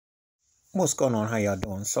What's going on? How y'all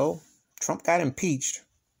doing? So, Trump got impeached,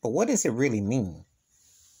 but what does it really mean?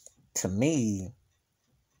 To me,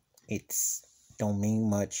 it's don't mean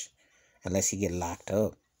much unless he get locked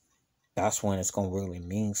up. That's when it's gonna really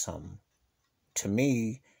mean something. To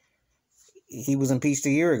me, he was impeached a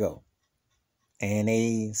year ago, and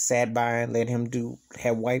they sat by and let him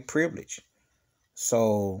have white privilege.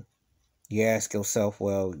 So you ask yourself,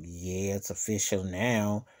 well, yeah, it's official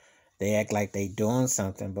now. They act like they doing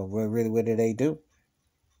something, but what did they do?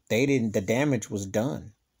 They didn't. The damage was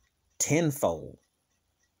done tenfold.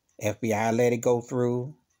 FBI let it go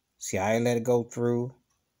through. CIA let it go through.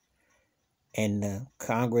 And the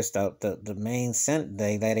Congress, the main Senate,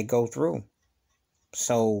 they let it go through.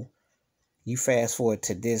 So you fast forward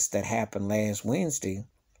to this that happened last Wednesday.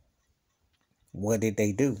 What did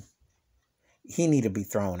they do? He need to be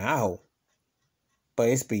thrown out. But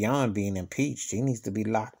it's beyond being impeached. He needs to be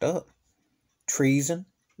locked up. Treason,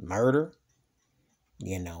 murder,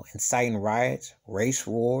 inciting riots, race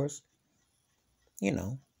wars. They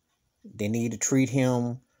need to treat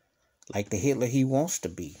him like the Hitler he wants to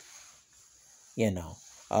be.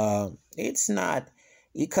 It's not,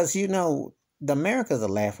 because, the America's a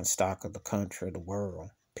laughing stock of the country, of the world.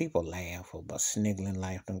 People laugh about sniggling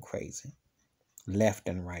life and crazy, left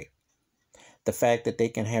and right. The fact that they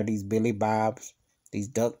can have these Billy Bobs, these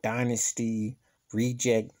Duck Dynasty,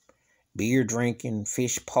 reject, beer drinking,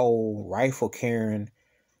 fish pole, rifle carrying,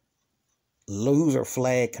 loser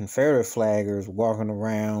flag, Confederate flaggers walking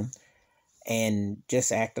around and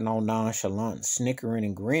just acting all nonchalant, snickering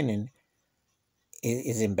and grinning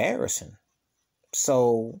is embarrassing.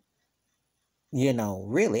 So,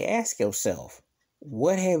 really ask yourself,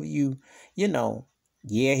 what have you,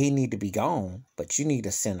 yeah, he need to be gone, but you need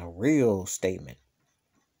to send a real statement.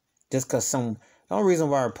 Just because the only reason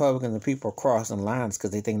why Republicans and people are crossing lines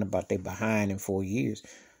because they're thinking about they behind in 4 years.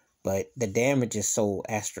 But the damage is so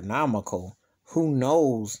astronomical. Who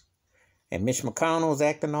knows? And Mitch McConnell's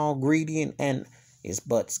acting all greedy and his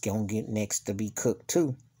butt's going to get next to be cooked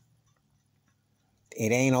too.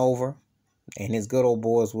 It ain't over. And his good old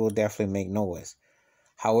boys will definitely make noise.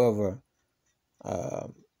 However,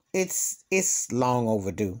 it's long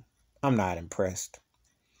overdue. I'm not impressed.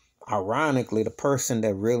 Ironically, the person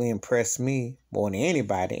that really impressed me more than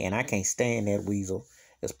anybody, and I can't stand that weasel,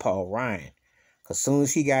 is Paul Ryan. Because as soon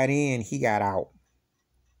as he got in, he got out.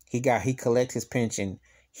 He collected his pension.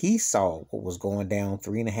 He saw what was going down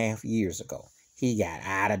 3.5 years ago. He got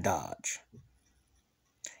out of Dodge.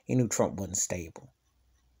 He knew Trump wasn't stable.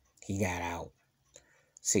 He got out.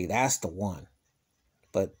 See, that's the one.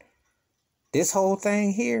 But this whole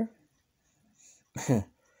thing here,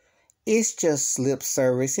 it's just lip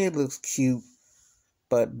service. It looks cute.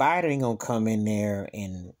 But Biden ain't going to come in there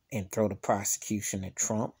and throw the prosecution at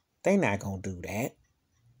Trump. They not going to do that.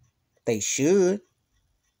 They should.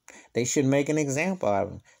 They should make an example of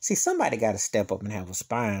him. See, somebody got to step up and have a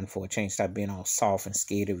spine for a change. Stop being all soft and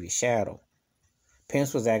scared of your shadow.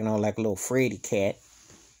 Pence was acting all like a little Freddy cat.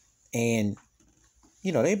 And,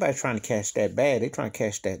 everybody trying to cash that bag. They trying to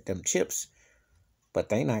cash them chips. But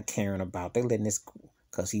they not caring about. They letting this,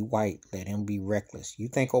 because he white, let him be reckless. You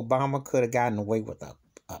think Obama could have gotten away with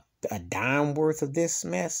a dime worth of this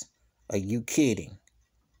mess? Are you kidding?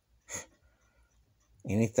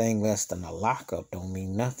 Anything less than a lockup don't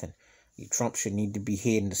mean nothing. Trump should need to be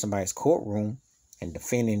heading to somebody's courtroom and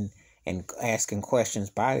defending and asking questions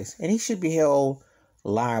by this. And he should be held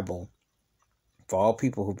liable for all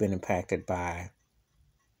people who've been impacted by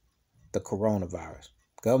the coronavirus.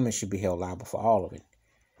 Government should be held liable for all of it.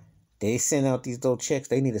 They send out these little checks.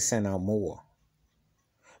 They need to send out more.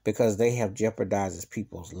 Because they have jeopardized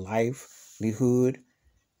people's livelihood,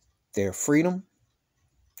 their freedom.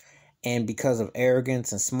 And because of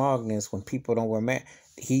arrogance and smugness, when people don't wear masks,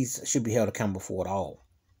 he should be held accountable for it all.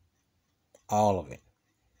 All of it.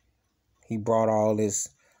 He brought all this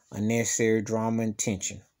unnecessary drama and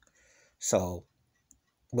tension. So,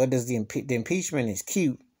 what does the impeachment is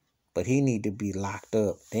cute, but he need to be locked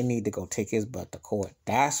up. They need to go take his butt to court.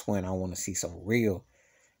 That's when I want to see some real.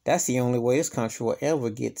 That's the only way this country will ever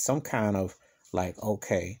get some kind of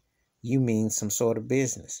okay, you mean some sort of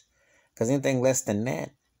business. Because anything less than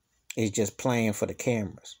that is just playing for the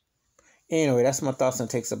cameras. Anyway, that's my thoughts and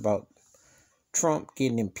takes about Trump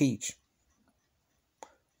getting impeached.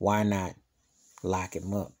 Why not lock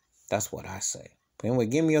him up? That's what I say. But anyway,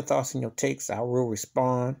 give me your thoughts and your takes. I will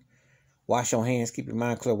respond. Wash your hands. Keep your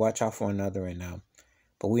mind clear. Watch out for another.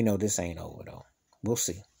 But we know this ain't over, though. We'll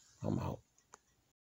see. I'm out.